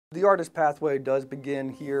The ARTIST pathway does begin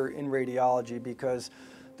here in radiology because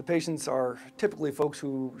the patients are typically folks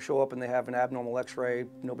who show up and they have an abnormal x-ray.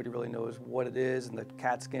 Nobody really knows what it is, and the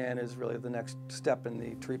CAT scan is really the next step in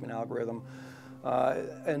the treatment algorithm.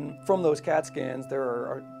 And from those CAT scans, there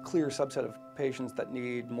are a clear subset of patients that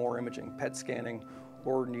need more imaging, PET scanning,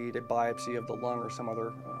 or need a biopsy of the lung or some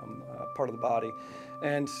other part of the body.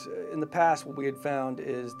 And in the past, what we had found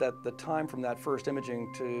is that the time from that first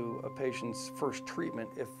imaging to a patient's first treatment,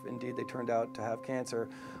 if indeed they turned out to have cancer,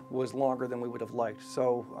 was longer than we would have liked.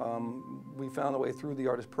 So we found a way through the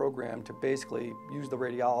ARTIST program to basically use the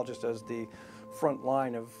radiologist as the front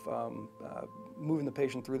line of moving the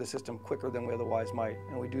patient through the system quicker than we otherwise might.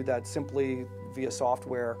 And we do that simply via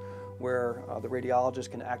software where the radiologist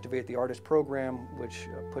can activate the ARTIST program, which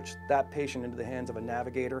puts that patient into the hands of a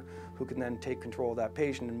navigator who can then take control of that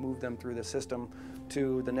patient and move them through the system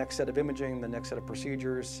to the next set of imaging, the next set of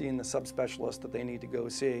procedures, seeing the subspecialist that they need to go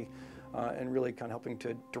see, and really kind of helping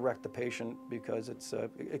to direct the patient because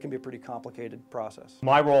it can be a pretty complicated process.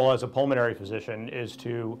 My role as a pulmonary physician is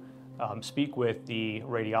to speak with the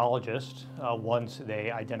radiologist once they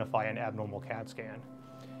identify an abnormal CAT scan.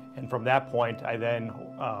 And from that point, I then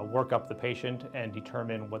work up the patient and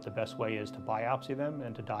determine what the best way is to biopsy them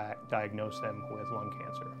and to diagnose them with lung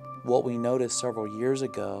cancer. What we noticed several years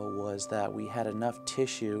ago was that we had enough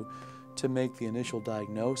tissue to make the initial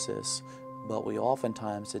diagnosis, but we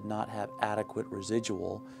oftentimes did not have adequate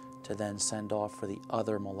residual to then send off for the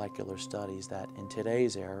other molecular studies that in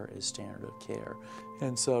today's era is standard of care.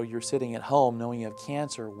 And so you're sitting at home knowing you have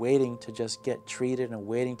cancer, waiting to just get treated and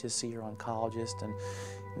waiting to see your oncologist. And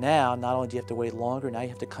now, not only do you have to wait longer, now you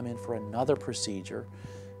have to come in for another procedure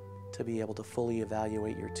to be able to fully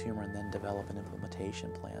evaluate your tumor and then develop an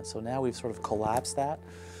implementation plan. So now we've sort of collapsed that.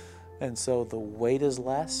 And so the wait is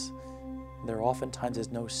less. There oftentimes is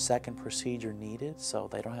no second procedure needed, so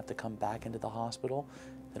they don't have to come back into the hospital.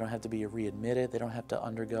 They don't have to be readmitted. They don't have to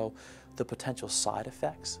undergo the potential side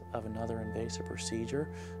effects of another invasive procedure.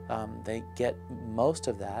 They get most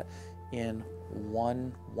of that in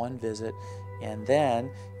one visit, and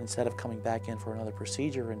then instead of coming back in for another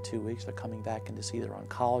procedure in 2 weeks, they're coming back in to see their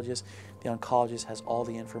oncologist. The oncologist has all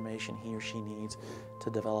the information he or she needs to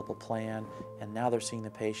develop a plan, and now they're seeing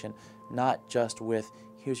the patient not just with,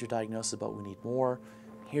 here's your diagnosis, but we need more,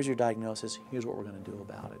 here's your diagnosis, here's what we're going to do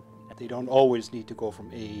about it. They don't always need to go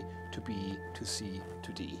from A to B to C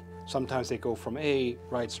to D. Sometimes they go from A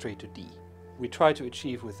right straight to D. We tried to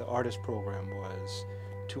achieve with the ARTIST program was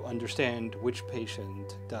to understand which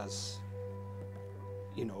patient does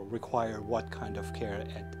require what kind of care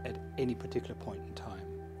at any particular point in time.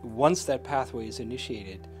 Once that pathway is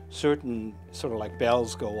initiated, certain sort of like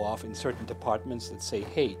bells go off in certain departments that say,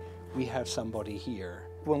 hey, we have somebody here.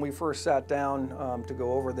 When we first sat down to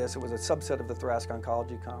go over this, it was a subset of the Thoracic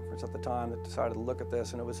Oncology Conference at the time that decided to look at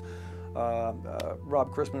this, and it was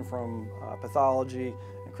Rob Chrisman from pathology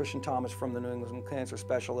and Christian Thomas from the New England Cancer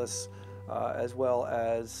Specialists, as well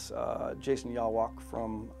as Jason Yawak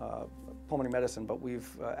from pulmonary medicine. But we've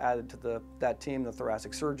added to that team the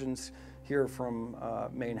thoracic surgeons here from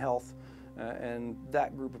Maine Health. And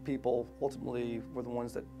that group of people ultimately were the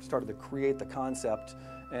ones that started to create the concept.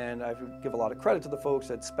 And I give a lot of credit to the folks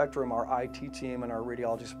at Spectrum, our IT team, and our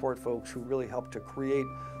radiology support folks who really helped to create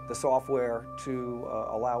the software to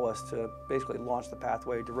allow us to basically launch the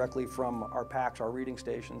pathway directly from our PACS, our reading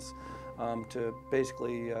stations, to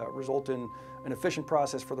basically result in an efficient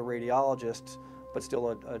process for the radiologist, but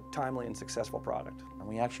still a timely and successful product. And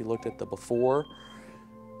we actually looked at the before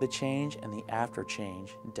the change and the after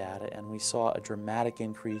change data, and we saw a dramatic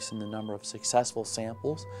increase in the number of successful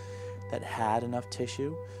samples that had enough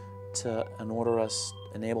tissue to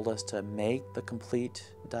enabled us to make the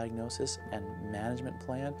complete diagnosis and management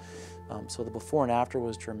plan. So the before and after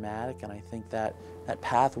was dramatic, and I think that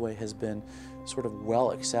pathway has been sort of well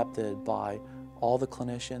accepted by all the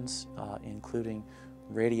clinicians, including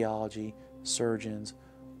radiology, surgeons,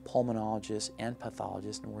 pulmonologists, and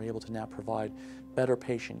pathologists, and we're able to now provide better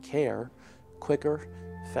patient care, quicker,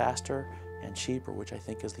 faster, and cheaper, which I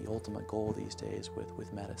think is the ultimate goal these days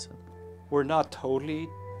with medicine. We're not totally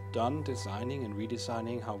done designing and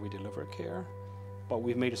redesigning how we deliver care, but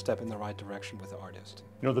we've made a step in the right direction with the ARTIST.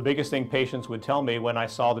 The biggest thing patients would tell me when I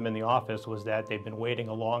saw them in the office was that they've been waiting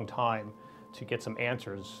a long time to get some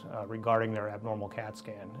answers regarding their abnormal CAT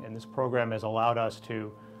scan. And this program has allowed us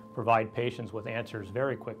to provide patients with answers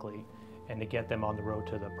very quickly and to get them on the road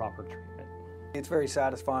to the proper treatment. It's very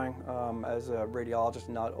satisfying as a radiologist,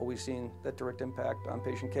 not always seeing that direct impact on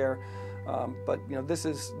patient care. But this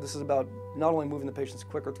is about not only moving the patients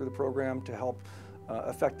quicker through the program to help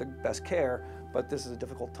affect the best care, but this is a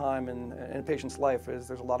difficult time in a patient's life. There's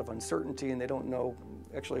a lot of uncertainty, and they don't know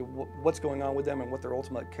actually what's going on with them and what their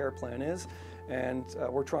ultimate care plan is. And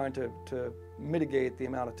we're trying to mitigate the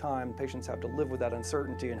amount of time patients have to live with that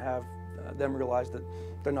uncertainty and have them realize that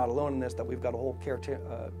they're not alone in this, that we've got a whole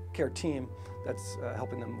care team that's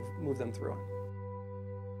helping them move them through it.